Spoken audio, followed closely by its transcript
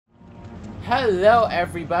Hello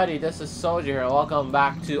everybody, this is Soldier here. Welcome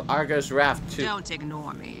back to Argus Raft 2. Don't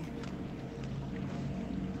ignore me.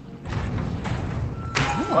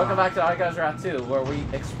 Welcome back to Argus Raft 2, where we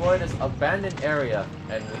explore this abandoned area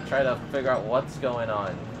and we try to figure out what's going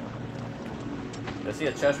on. I see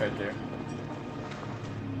a chest right there.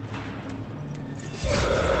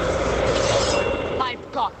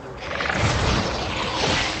 I've got you.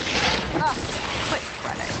 Quick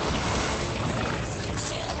credit.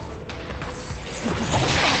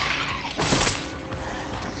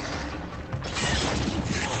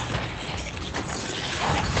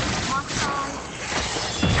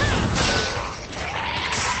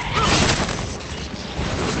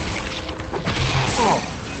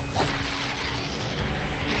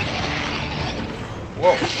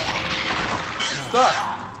 Whoa! Stuck!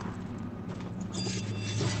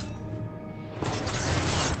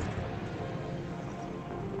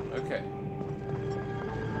 Okay.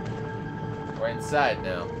 We're inside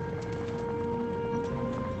now.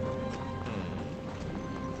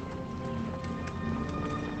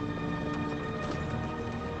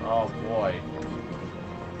 Oh boy.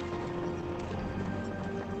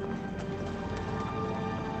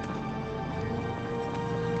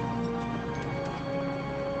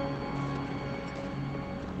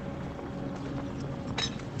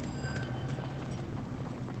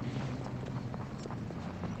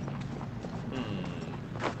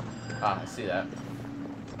 Ah, I see that.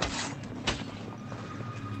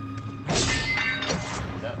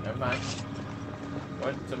 No, never mind.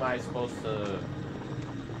 What am I supposed to...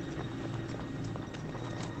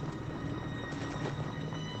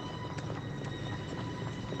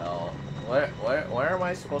 Hell, where am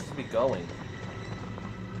I supposed to be going?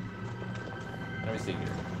 Let me see here.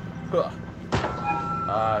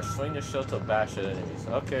 Huh. Swing the shield to bash at enemies.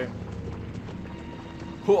 Okay.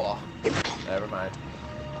 Huh. Never mind.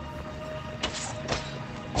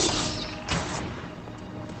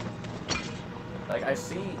 Like, I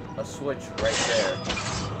see a switch right there,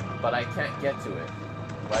 but I can't get to it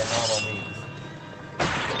by normal means.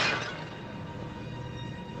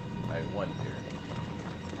 I have one here.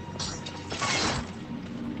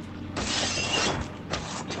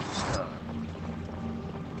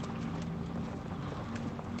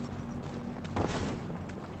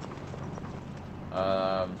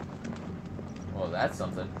 Well, that's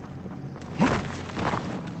something.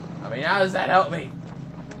 I mean, how does that help me?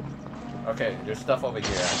 Okay, there's stuff over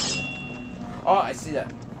here, actually. Oh, I see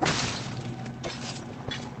that.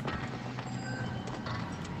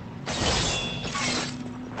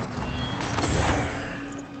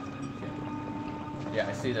 Yeah,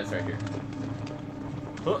 I see this right here.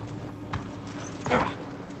 Huh.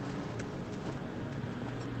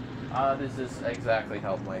 How does this exactly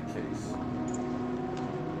help my case?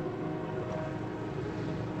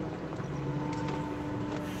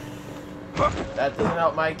 That doesn't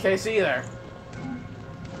help my case either.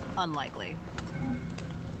 Unlikely.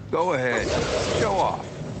 Go ahead. Show off.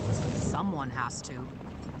 Someone has to.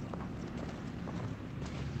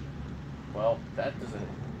 Well, that doesn't...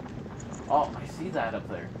 Oh, I see that up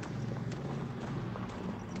there.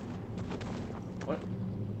 What?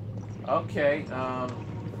 Okay,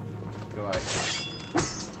 go ahead.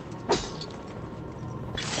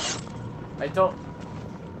 I don't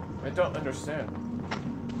understand.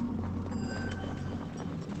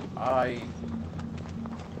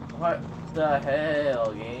 What the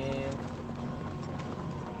hell, game?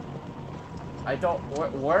 I don't...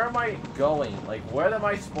 Where am I going? Like, what am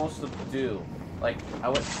I supposed to do? Like,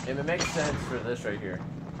 it makes sense for this right here.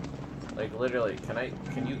 Like, literally,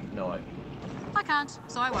 can you... No, I can't,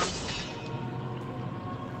 so I won't.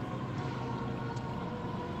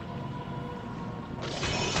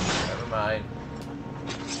 Never mind.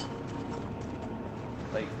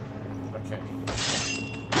 Like, okay.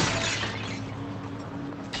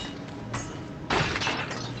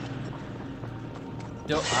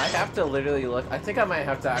 I have to literally look. I think I might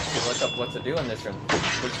have to actually look up what to do in this room.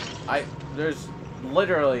 There's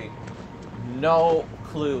literally no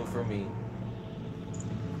clue for me.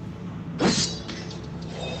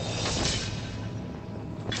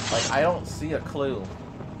 Like, I don't see a clue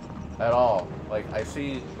at all. Like, I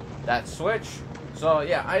see that switch. So,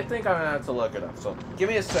 yeah, I think I'm gonna have to look it up. So, give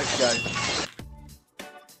me a sec, guys.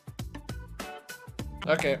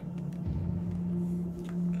 Okay.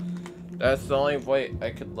 That's the only way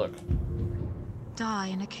I could look. Die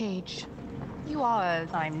in a cage. You are...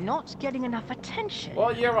 I'm not getting enough attention.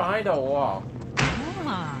 Well, you're behind a wall.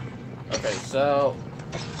 Ah. Okay, so...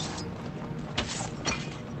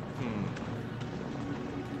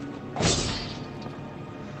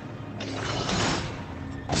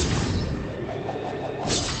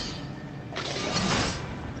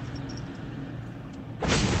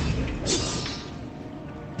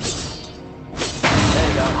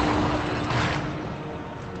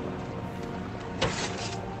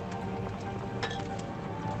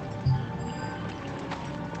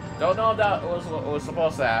 Don't know if that was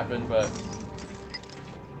supposed to happen, but...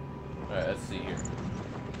 Alright, let's see here.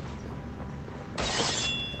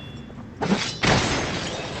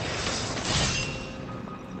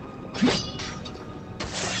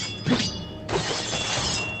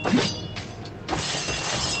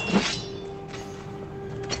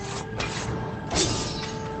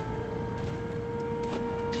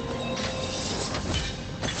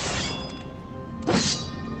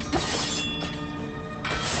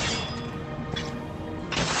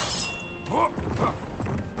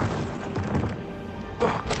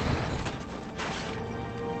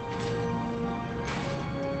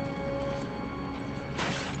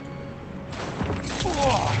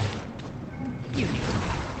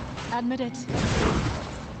 Admit it.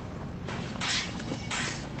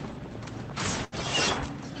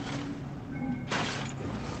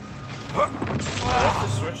 What's the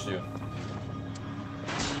switch do?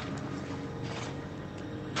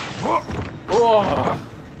 Oh!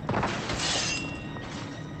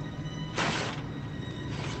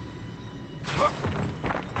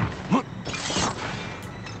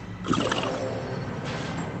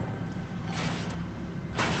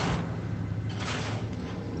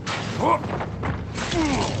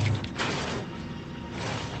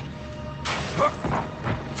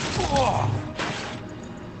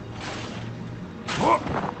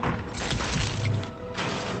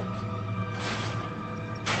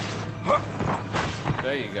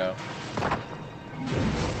 There you go.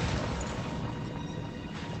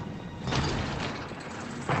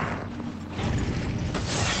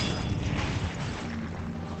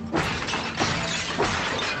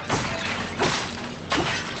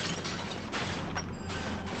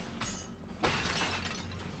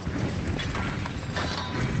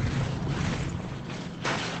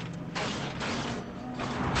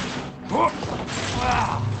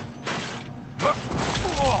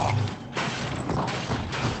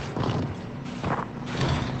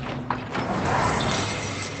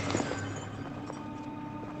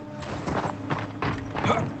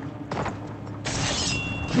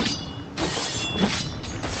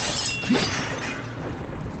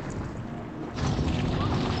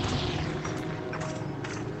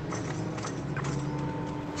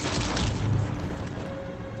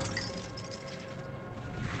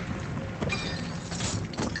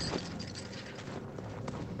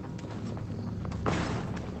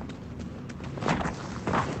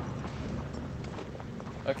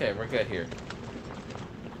 Okay, we're good here.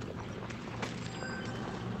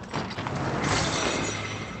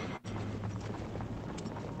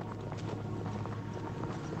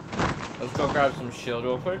 Let's go grab some shield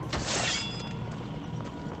real quick.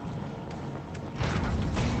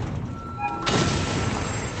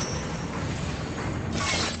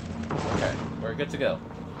 Okay, we're good to go.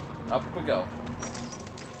 Up we go.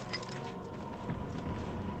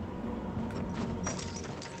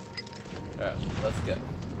 Alright, let's go.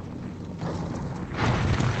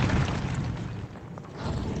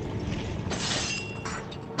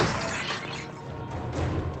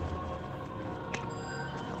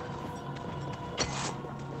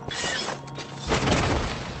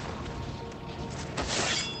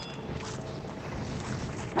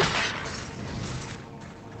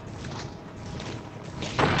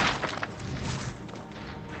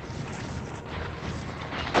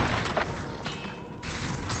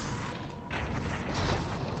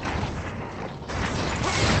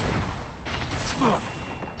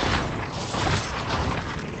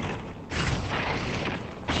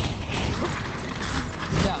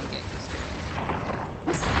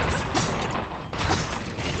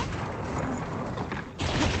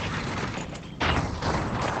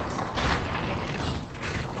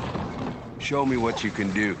 Show me what you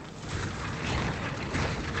can do.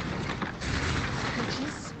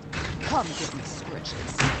 Scritches? Come get me,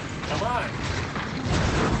 Scritches. Come on.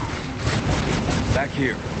 Back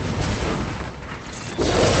here.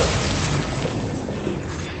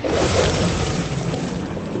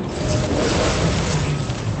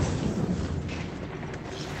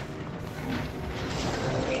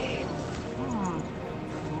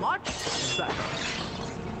 Much better.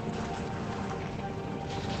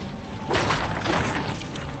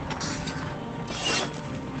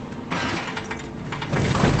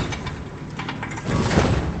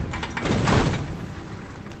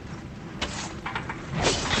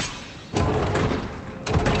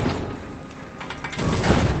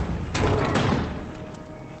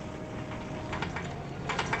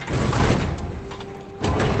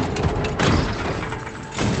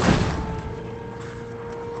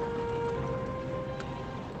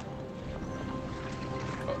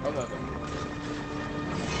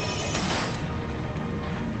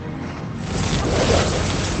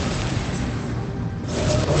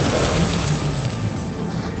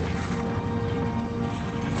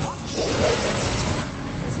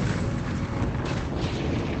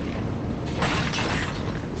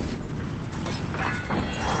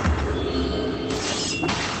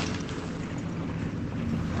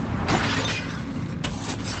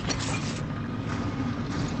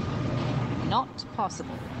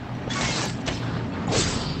 possible.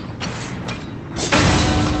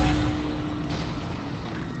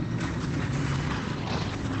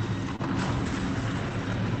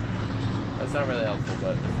 That's not really helpful,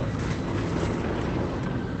 but it's fine.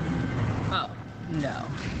 Oh, no.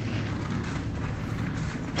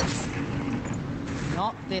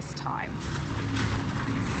 Not this time.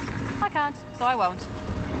 I can't, so I won't.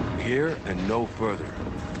 Here and no further.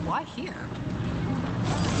 Why here?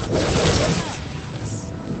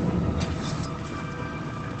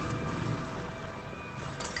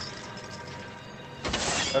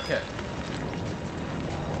 Okay.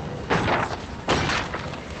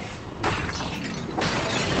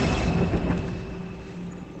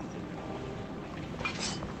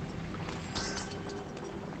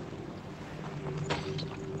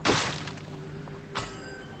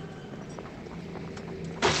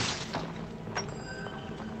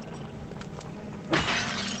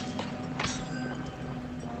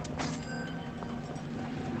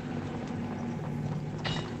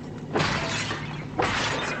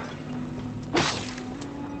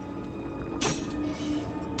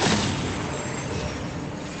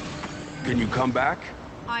 Can you come back?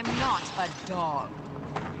 I'm not a dog.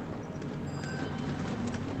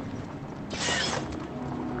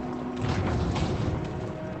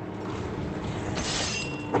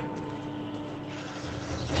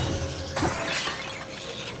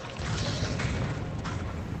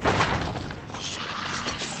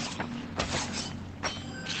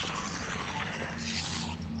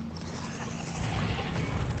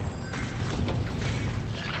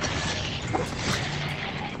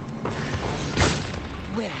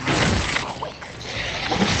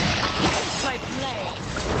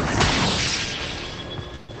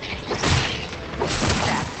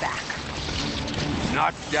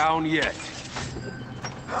 Not down yet.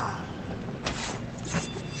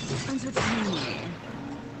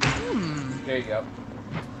 There you go.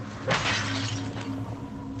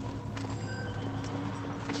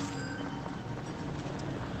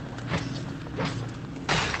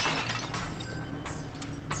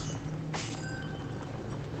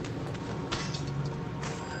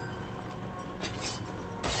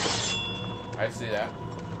 I see that.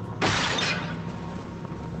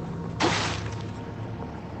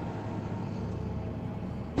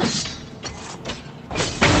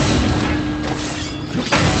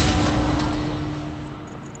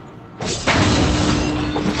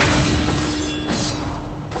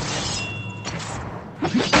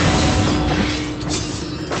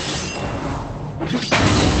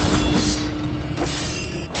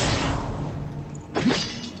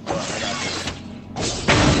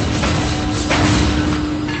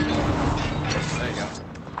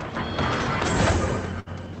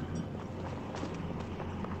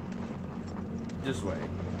 Just wait.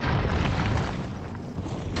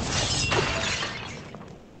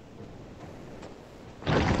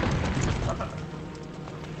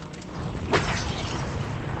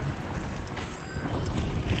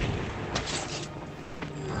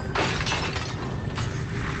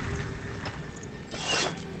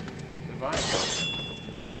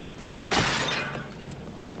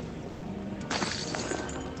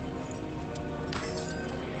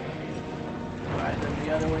 Right, then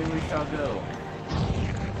the other way we shall go.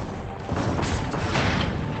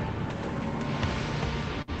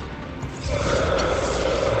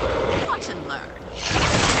 Watch and learn.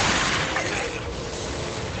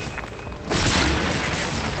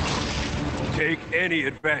 Take any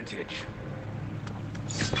advantage.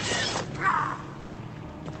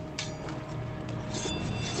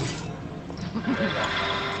 There you go.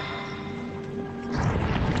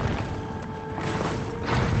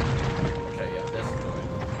 Okay, yeah, this is the way.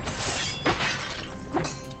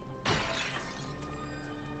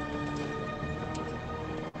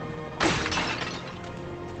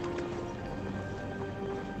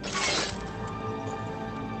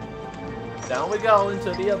 Down we go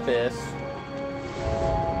into the abyss.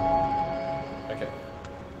 Okay.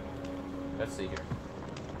 Let's see here.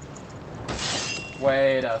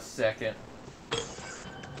 Wait a second.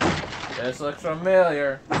 This looks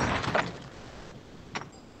familiar.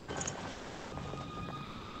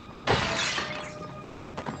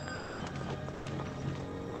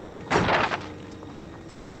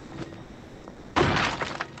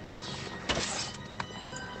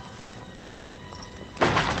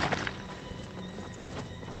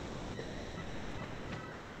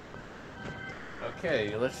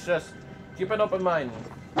 Okay, let's just keep an open mind.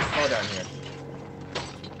 Go down here.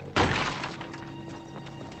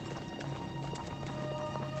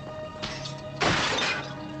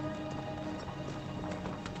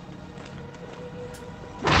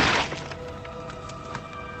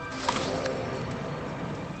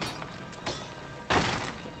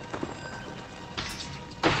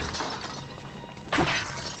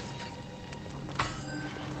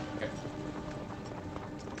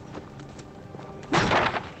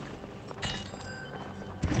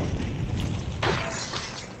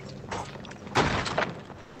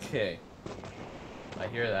 Okay. I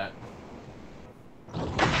hear that.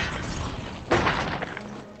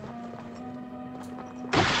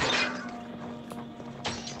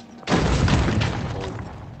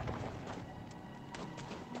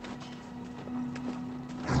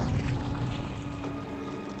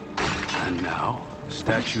 And now,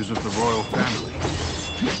 statues of the royal family.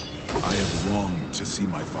 I have longed to see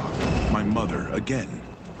my father, my mother, again.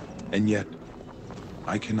 And yet,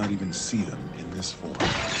 I cannot even see them in this form.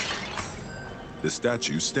 The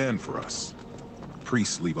statues stand for us.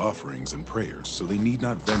 Priests leave offerings and prayers, so they need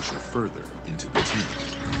not venture further into the tomb.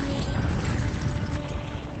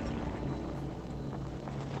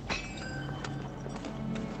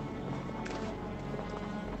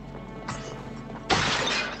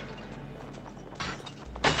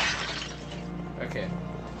 Okay.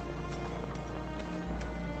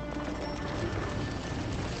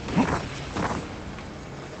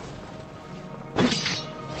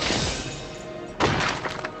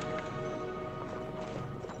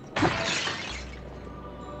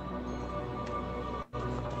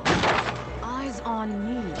 Eyes on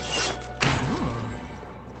me.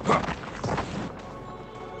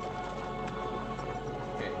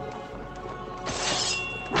 Okay.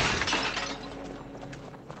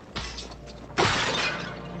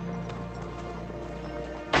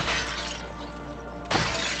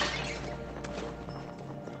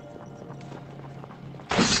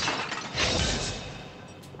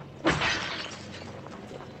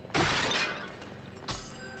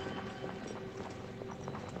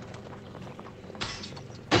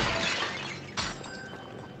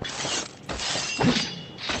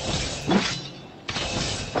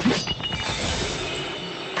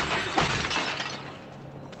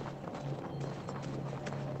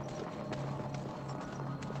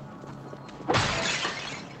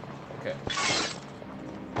 Okay.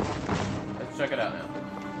 Let's check it out now.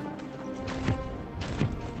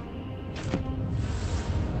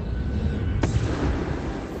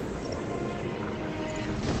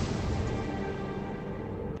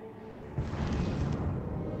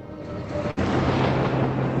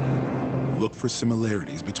 Look for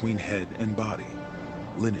similarities between head and body,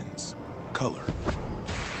 linens, color.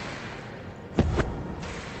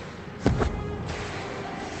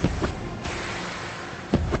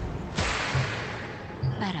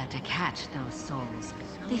 Better to catch those souls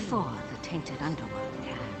before the tainted underworld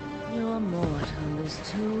can. Your mortal is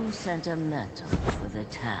too sentimental for the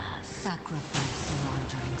task. Sacrifice the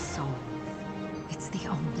wandering soul. It's the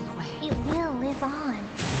only way. It will live on.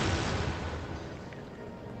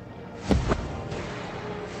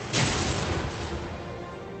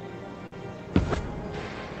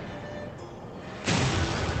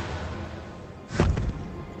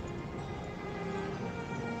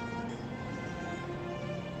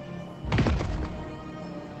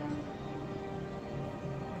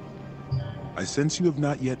 I sense you have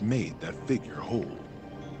not yet made that figure whole.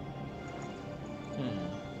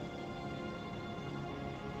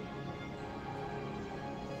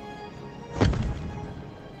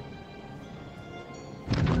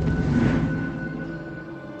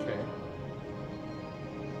 Okay.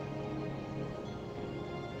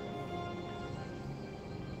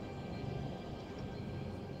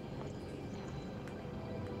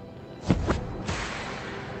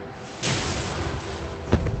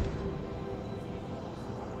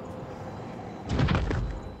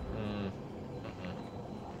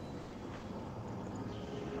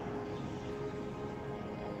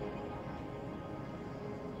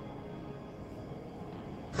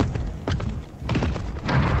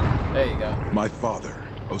 There you go. My father,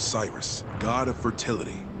 Osiris, god of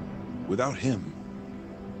fertility. Without him,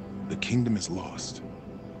 the kingdom is lost.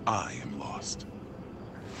 I am lost.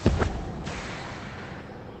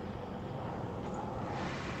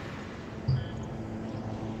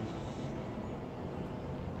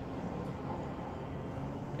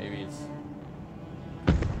 Maybe it's...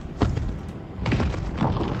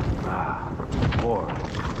 Or,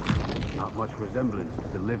 not much resemblance to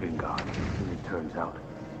the living god, as it turns out.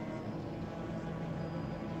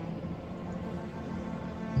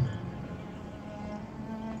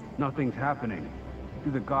 Nothing's happening.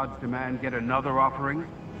 Do the gods demand yet another offering?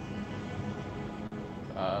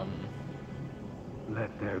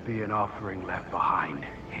 Let there be an offering left behind,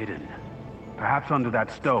 hidden. Perhaps under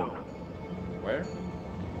that stone. Where?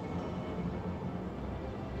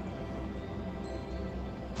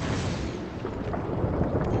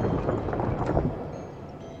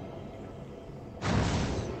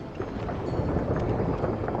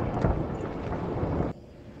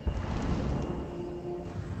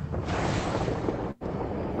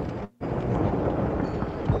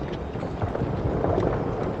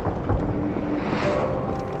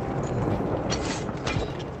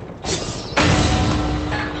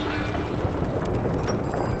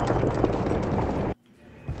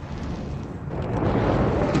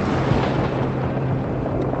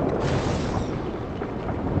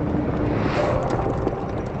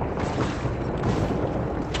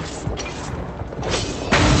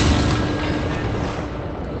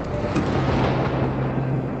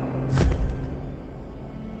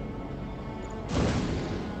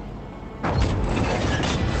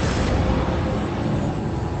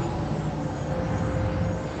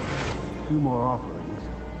 2 more offerings.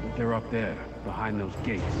 They're up there, behind those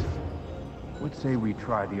gates. Let's say we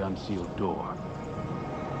try the unsealed door.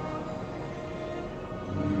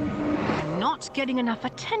 I'm not getting enough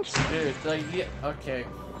attention. Dude, like, yeah, okay.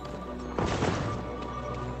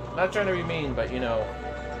 Not trying to be mean, but you know.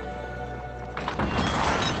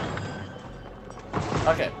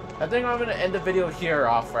 Okay, I think I'm gonna end the video here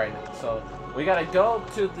off right now. So we gotta go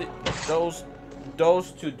to those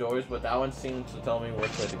 2 doors, but that one seemed to tell me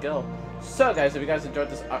which way to go. So guys, if you guys enjoyed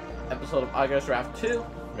this episode of Asgard's Wrath 2,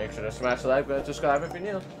 make sure to smash the like button, subscribe if you're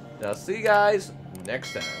new. And I'll see you guys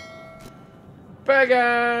next time. Bye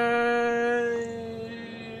guys!